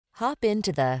Hop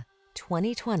into the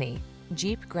 2020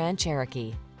 Jeep Grand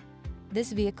Cherokee.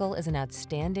 This vehicle is an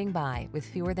outstanding buy with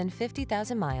fewer than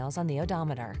 50,000 miles on the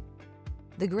odometer.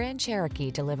 The Grand Cherokee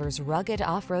delivers rugged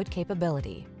off-road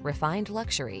capability, refined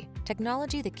luxury,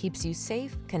 technology that keeps you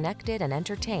safe, connected, and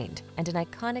entertained, and an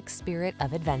iconic spirit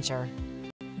of adventure.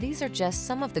 These are just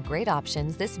some of the great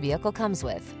options this vehicle comes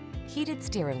with: heated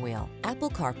steering wheel, Apple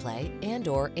CarPlay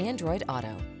and/or Android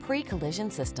Auto, pre-collision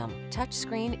system,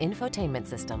 touchscreen infotainment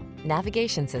system,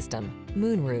 navigation system,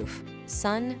 moonroof,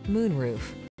 sun moonroof,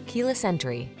 keyless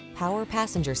entry, power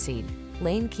passenger seat,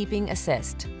 lane keeping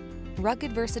assist.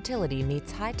 Rugged versatility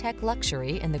meets high-tech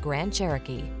luxury in the Grand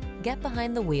Cherokee. Get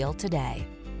behind the wheel today.